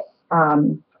get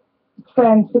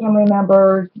friends, family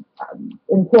members,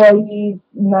 employees,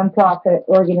 nonprofit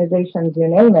organizations, you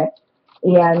name it,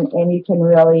 and you can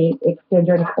really extend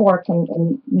your network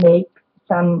and make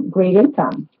some great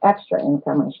income, extra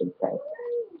income, I should say.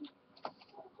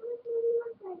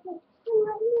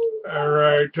 All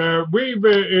right.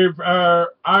 If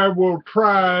I will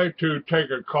try to take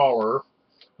a caller.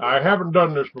 I haven't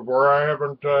done this before. I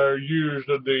haven't used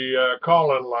the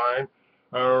call-in line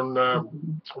on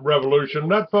Revolution.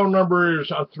 That phone number is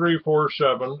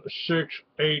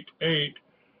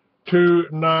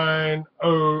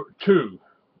 347-688-2902.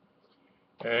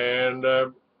 And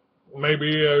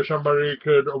maybe somebody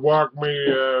could walk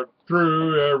me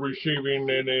through receiving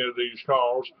any of these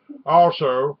calls.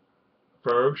 Also,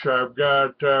 folks, I've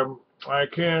got, I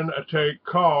can take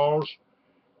calls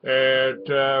at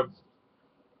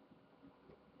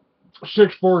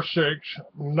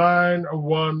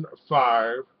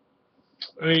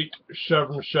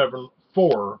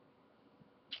 646-915-8774.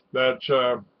 That's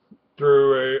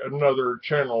through another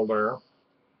channel there.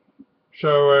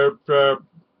 So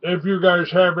if you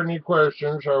guys have any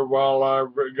questions, while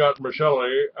I've got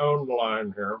Michelli on the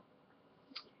line here,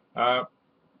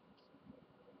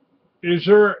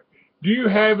 do you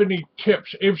have any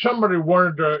tips? If somebody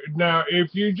wanted to, now,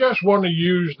 if you just want to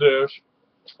use this,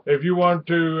 if you want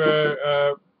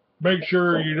to make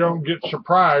sure you don't get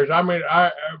surprised. I mean,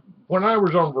 when I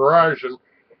was on Verizon,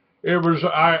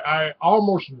 I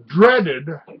almost dreaded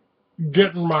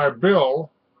getting my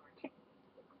bill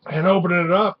and opening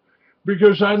it up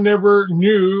because I never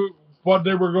knew what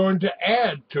they were going to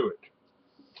add to it.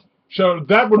 So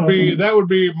that would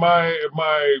be my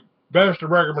best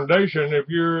recommendation if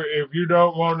you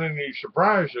don't want any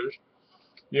surprises,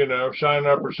 sign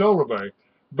up for Solavei.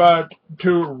 But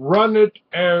to run it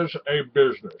as a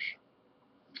business.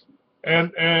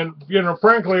 And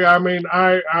frankly, I mean,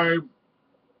 I've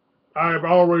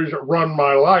always run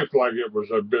my life like it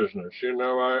was a business.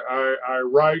 I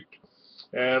write,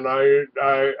 and I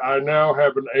now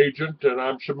have an agent, and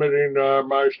I'm submitting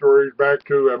my stories back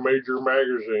to major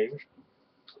magazines.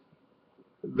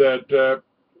 That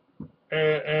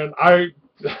and I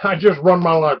just run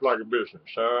my life like a business.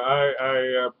 So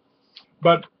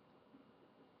but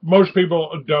most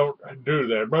people don't do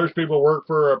that. Most people work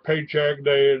for a paycheck.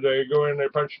 They go in, they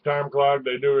punch a time clock,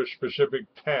 they do a specific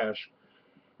task.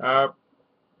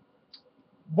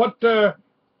 What,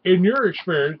 in your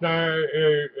experience now,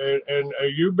 and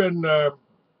you've been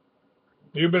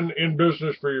in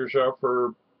business for yourself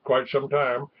for quite some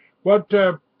time. What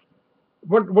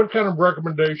what kind of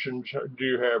recommendations do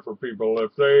you have for people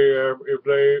if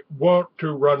they want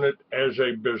to run it as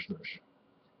a business?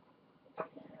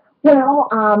 Well,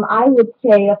 I would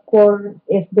say, of course,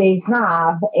 if they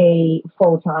have a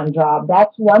full-time job,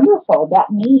 that's wonderful. That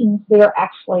means they're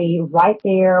actually right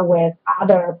there with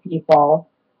other people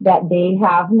that they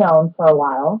have known for a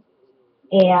while.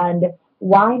 And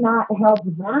why not help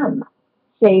them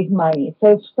save money?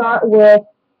 So start with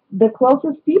the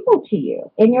closest people to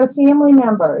you and your family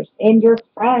members and your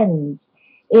friends.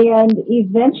 And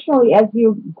eventually, as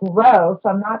you grow, so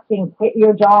I'm not saying quit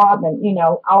your job, and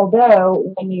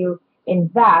although when you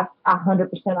invest 100%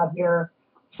 of your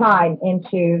time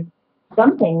into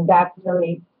something, that's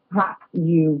really how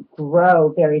you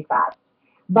grow very fast.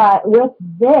 But with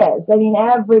this, I mean,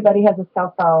 everybody has a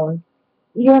cell phone.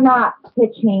 You're not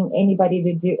pitching anybody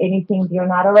to do anything you're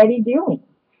not already doing.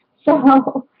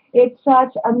 So it's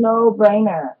such a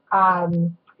no-brainer.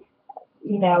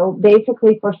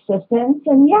 Basically persistence.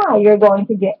 And yeah, you're going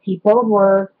to get people who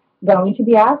are going to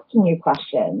be asking you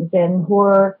questions and who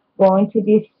are going to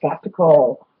be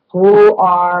skeptical, who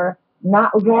are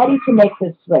not ready to make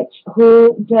the switch,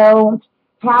 who don't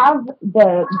have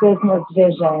the business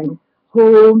vision,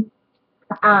 who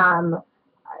um,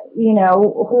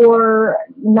 who are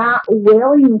not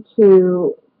willing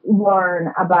to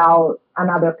learn about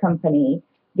another company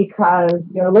because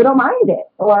they're little minded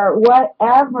or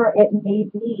whatever it may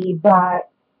be. But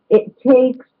it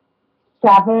takes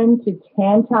 7 to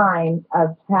 10 times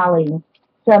of telling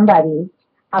somebody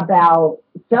about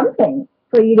something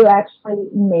for you to actually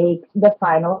make the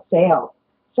final sale.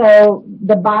 So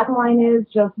the bottom line is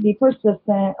just be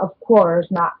persistent, of course,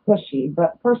 not pushy,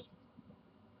 but persistent.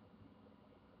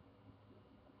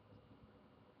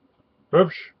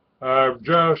 Oops, I've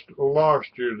just lost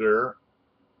you there.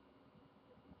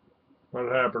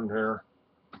 What happened here?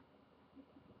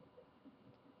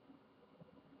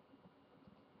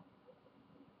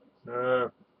 Uh,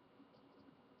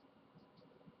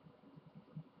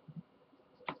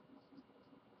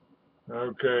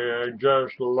 okay, I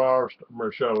just lost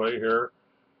Michelli here.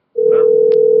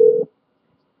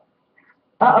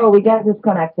 We got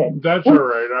disconnected. That's all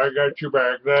right. I got you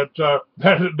back.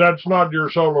 That's not your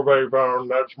Solavei phone.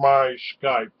 That's my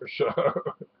Skype. So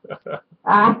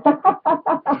That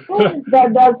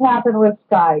does happen with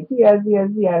Skype. Yes, yes,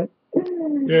 yes.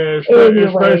 yeah,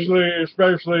 Anyway,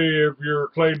 especially if you're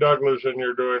Clay Douglas and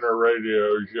you're doing a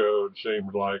radio show. It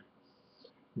seems like,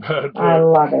 but I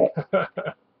love it.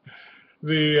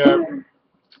 the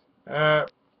uh,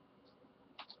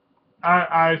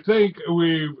 I think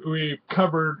we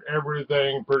covered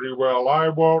everything pretty well. I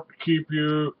won't keep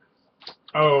you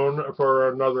on for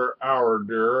another hour,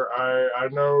 dear. I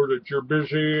know that you're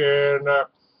busy, and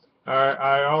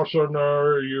I also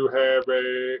know you have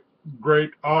a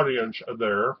great audience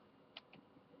there.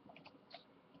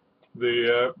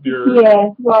 The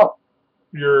Yes, well,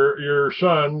 your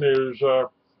son is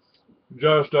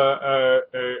just an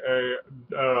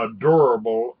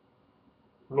adorable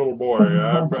little boy.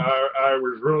 I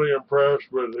was really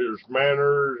impressed with his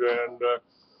manners and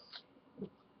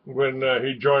when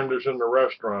he joined us in the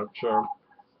restaurant. So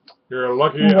you're a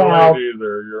lucky well, lady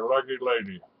there. You're a lucky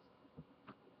lady.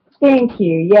 thank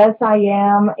you. Yes, I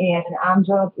am, and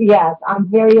yes, I'm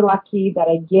very lucky that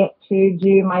I get to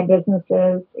do my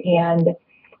businesses and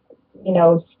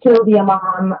still be a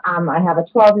mom. I have a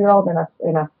 12-year-old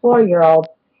and a 4-year-old,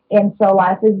 and so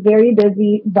life is very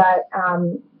busy, but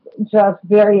just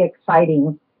very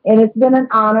exciting. And it's been an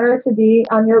honor to be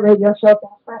on your radio show.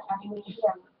 Thanks for having me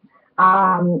here.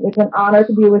 It's an honor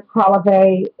to be with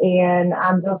Solavei, and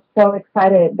I'm just so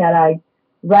excited that I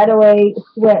right away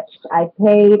switched. I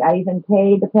even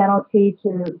paid the penalty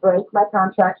to break my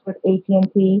contract with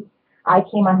AT&T. I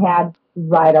came ahead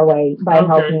right away by Okay,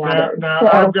 helping others. now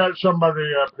I've So, got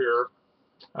somebody up here.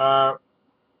 Uh,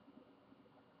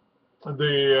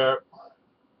 the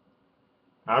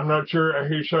I'm not sure.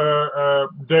 He's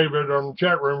David on the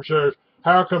chat room says,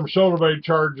 "How come Solavei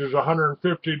charges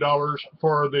 $150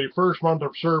 for the first month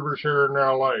of service here in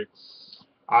LA?"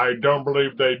 I don't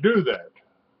believe they do that,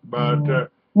 but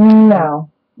no.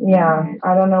 Yeah,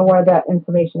 I don't know where that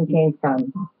information came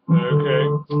from.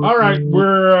 okay. All right,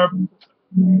 we're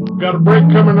got a break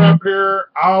coming up here.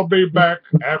 I'll be back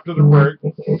after the break,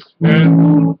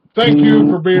 and thank you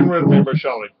for being with me,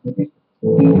 Michelli.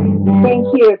 Thank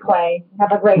you, Clay.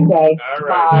 Have a great day. All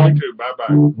right, you too. Bye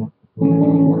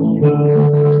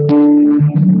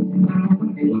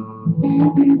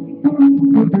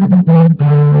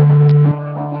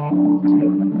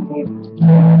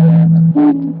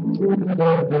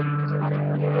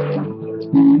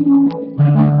bye.